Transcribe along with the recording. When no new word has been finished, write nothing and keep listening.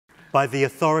By the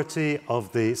authority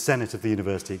of the Senate of the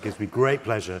University, it gives me great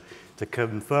pleasure to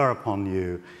confer upon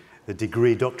you the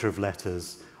degree Doctor of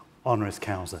Letters, honoris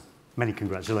causa. Many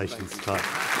congratulations, Clive.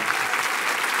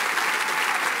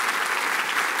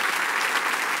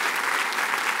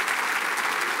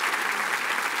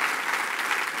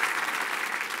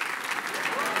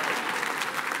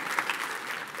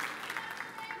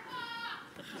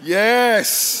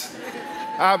 Yes,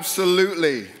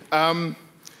 absolutely.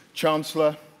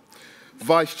 Chancellor,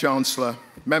 Vice-Chancellor,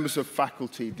 members of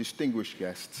faculty, distinguished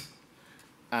guests,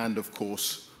 and of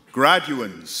course,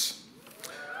 graduands.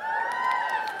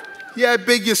 Yeah,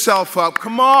 big yourself up.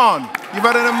 Come on. You've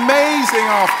had an amazing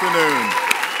afternoon.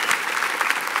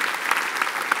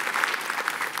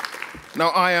 Now,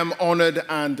 I am honored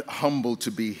and humbled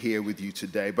to be here with you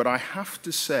today, but I have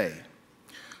to say,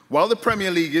 while the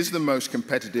Premier League is the most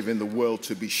competitive in the world,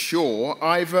 to be sure,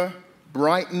 either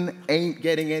Brighton ain't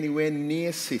getting anywhere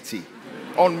near City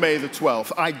on May the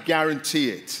 12th. I guarantee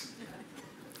it.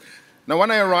 Now,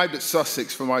 when I arrived at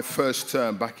Sussex for my first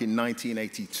term back in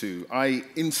 1982, I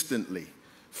instantly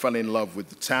fell in love with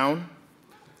the town,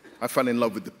 I fell in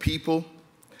love with the people,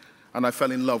 and I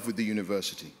fell in love with the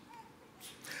university.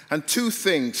 And two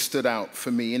things stood out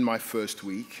for me in my first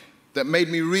week that made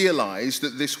me realize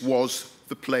that this was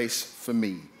the place for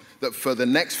me, that for the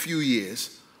next few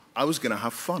years, I was going to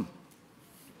have fun.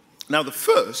 Now, the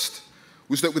first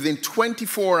was that within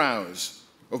 24 hours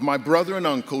of my brother and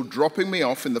uncle dropping me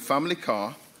off in the family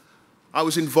car, I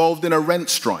was involved in a rent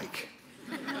strike.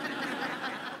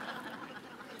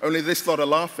 Only this lot are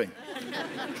laughing.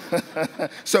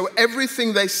 So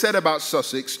everything they said about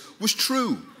Sussex was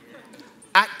true.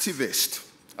 Activist,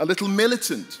 a little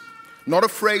militant, not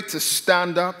afraid to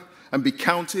stand up and be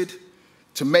counted,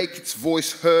 to make its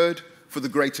voice heard for the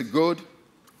greater good.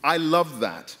 I love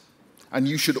that. And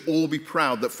you should all be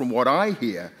proud that from what I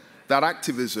hear, that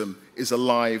activism is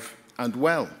alive and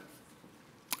well.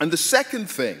 And the second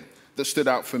thing that stood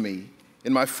out for me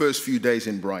in my first few days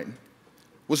in Brighton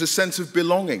was a sense of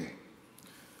belonging,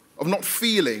 of not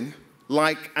feeling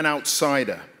like an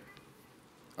outsider.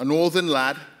 A northern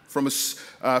lad from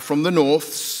the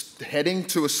north, heading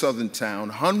to a southern town,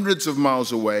 hundreds of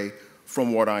miles away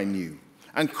from what I knew.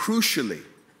 And crucially,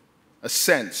 a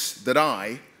sense that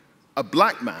I, a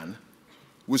black man,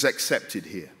 was accepted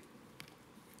here.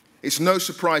 It's no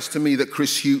surprise to me that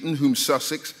Chris Hughton, whom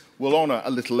Sussex will honour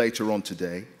a little later on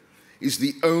today, is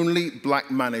the only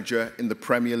black manager in the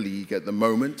Premier League at the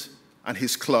moment, and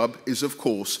his club is, of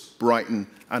course, Brighton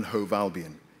and Hove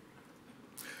Albion.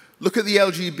 Look at the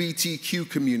LGBTQ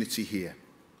community here,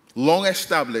 long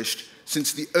established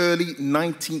since the early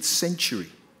 19th century.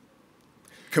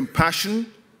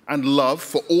 Compassion and love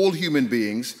for all human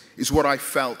beings is what I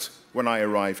felt when I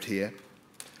arrived here.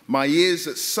 My years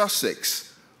at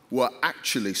Sussex were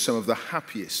actually some of the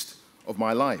happiest of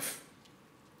my life.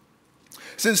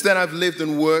 Since then, I've lived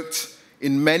and worked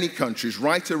in many countries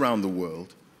right around the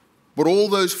world, but all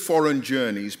those foreign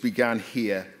journeys began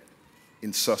here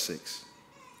in Sussex.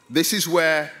 This is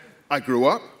where I grew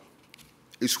up.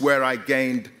 It's where I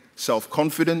gained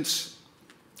self-confidence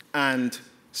and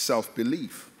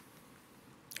self-belief.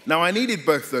 Now, I needed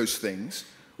both those things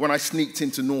when I sneaked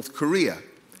into North Korea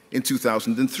in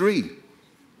 2003.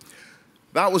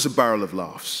 That was a barrel of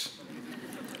laughs.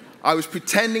 I was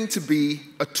pretending to be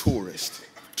a tourist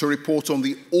to report on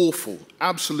the awful,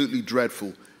 absolutely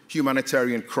dreadful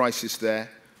humanitarian crisis there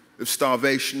of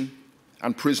starvation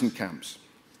and prison camps.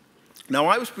 Now,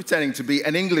 I was pretending to be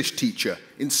an English teacher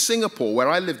in Singapore, where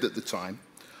I lived at the time,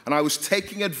 and I was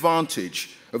taking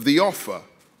advantage of the offer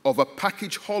of a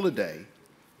package holiday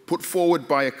put forward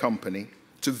by a company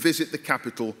to visit the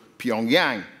capital,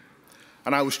 Pyongyang.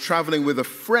 And I was traveling with a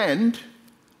friend,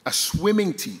 a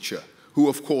swimming teacher, who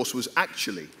of course was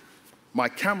actually my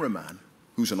cameraman,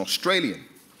 who's an Australian.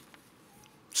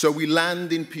 So we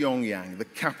land in Pyongyang, the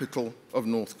capital of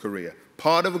North Korea,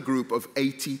 part of a group of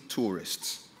 80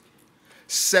 tourists,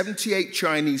 78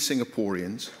 Chinese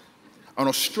Singaporeans, an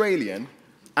Australian,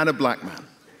 and a black man.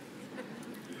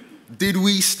 Did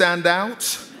we stand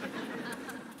out?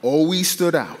 Or we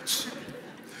stood out?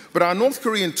 But our North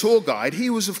Korean tour guide, he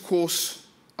was, of course,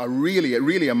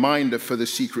 really a minder for the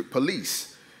secret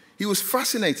police. He was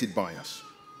fascinated by us.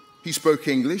 He spoke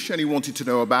English, and he wanted to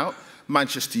know about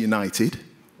Manchester United.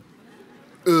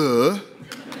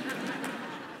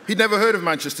 He'd never heard of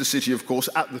Manchester City, of course,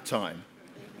 at the time.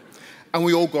 And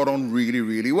we all got on really,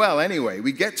 really well. Anyway,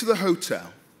 we get to the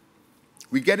hotel.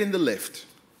 We get in the lift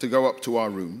to go up to our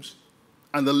rooms,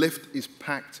 and the lift is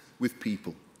packed with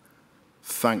people.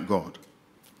 Thank God.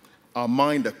 Our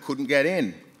minder couldn't get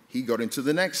in. He got into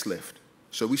the next lift.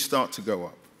 So we start to go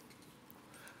up.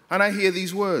 and I hear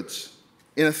these words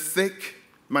in a thick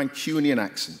Mancunian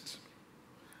accent.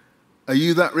 Are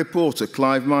you that reporter,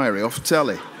 Clive Myrie, off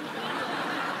telly?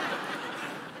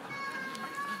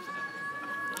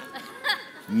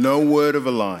 No word of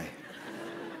a lie.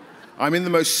 I'm in the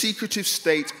most secretive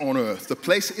state on earth. The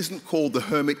place isn't called the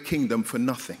Hermit Kingdom for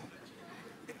nothing.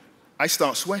 I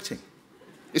start sweating.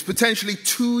 It's potentially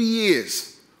 2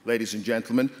 years, ladies and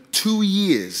gentlemen, 2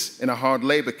 years in a hard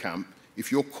labor camp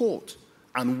if you're caught,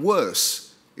 and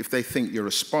worse if they think you're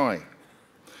a spy.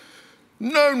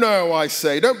 No, no, I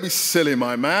say, don't be silly,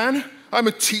 my man. I'm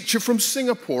a teacher from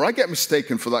Singapore. I get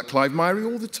mistaken for that Clive Myrie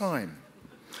all the time.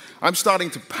 I'm starting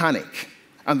to panic,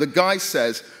 and the guy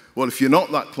says, well, if you're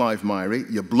not that Clive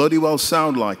Myrie, you bloody well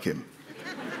sound like him.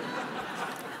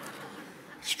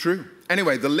 It's true.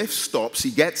 Anyway, the lift stops,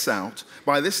 he gets out.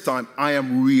 By this time, I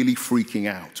am really freaking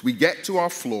out. We get to our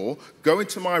floor, go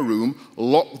into my room,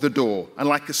 lock the door, and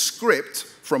like a script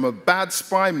from a bad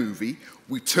spy movie,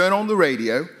 we turn on the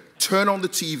radio, turn on the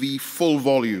TV full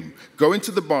volume, go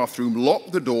into the bathroom,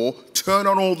 lock the door, turn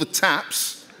on all the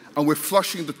taps, and we're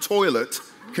flushing the toilet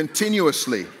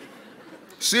continuously.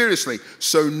 Seriously,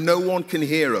 so no one can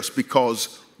hear us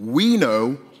because we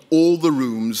know all the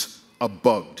rooms are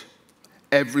bugged.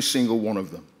 Every single one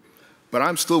of them. But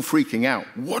I'm still freaking out.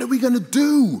 What are we going to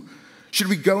do? Should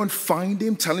we go and find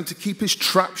him, tell him to keep his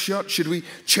trap shut? Should we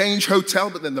change hotel,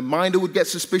 but then the minder would get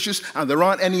suspicious and there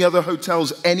aren't any other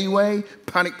hotels anyway?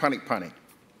 Panic, panic, panic.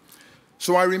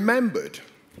 So I remembered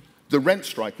the rent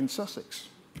strike in Sussex.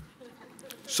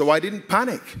 So I didn't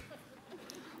panic.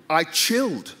 I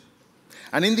chilled.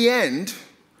 And in the end,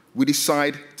 we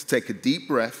decide to take a deep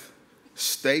breath,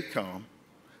 stay calm,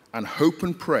 and hope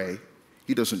and pray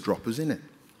he doesn't drop us in it.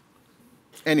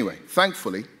 Anyway,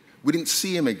 thankfully, we didn't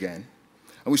see him again,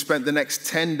 and we spent the next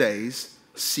 10 days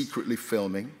secretly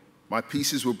filming. My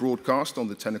pieces were broadcast on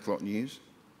the 10 o'clock news.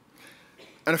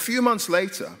 And a few months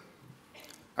later,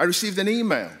 I received an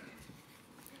email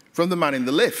from the man in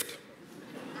the lift.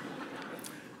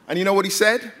 And you know what he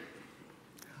said?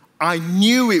 I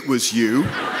knew it was you.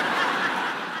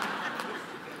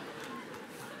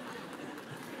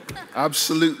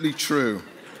 Absolutely true.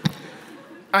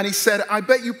 And he said, I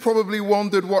bet you probably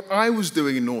wondered what I was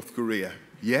doing in North Korea.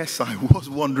 Yes, I was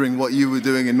wondering what you were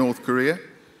doing in North Korea.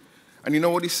 And you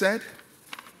know what he said?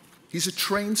 He's a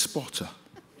train spotter.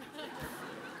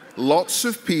 Lots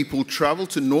of people travel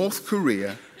to North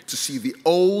Korea to see the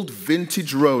old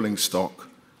vintage rolling stock,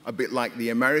 a bit like the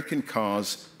American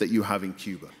cars that you have in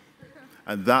Cuba.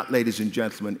 And that, ladies and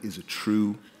gentlemen, is a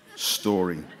true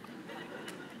story.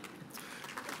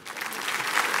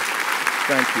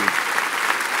 Thank you.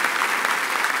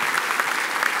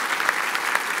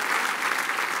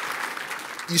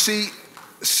 You see,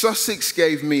 Sussex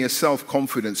gave me a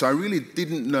self-confidence I really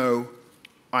didn't know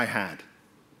I had.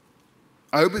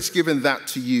 I hope it's given that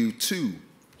to you too.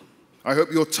 I hope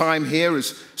your time here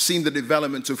has seen the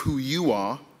development of who you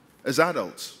are as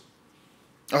adults.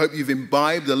 I hope you've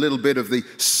imbibed a little bit of the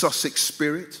Sussex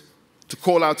spirit, to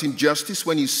call out injustice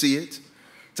when you see it,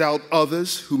 to help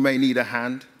others who may need a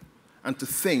hand, and to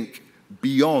think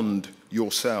beyond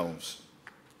yourselves.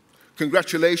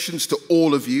 Congratulations to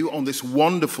all of you on this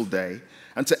wonderful day,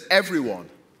 and to everyone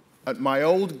at my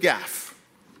old gaff,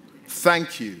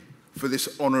 thank you for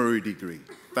this honorary degree.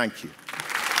 Thank you.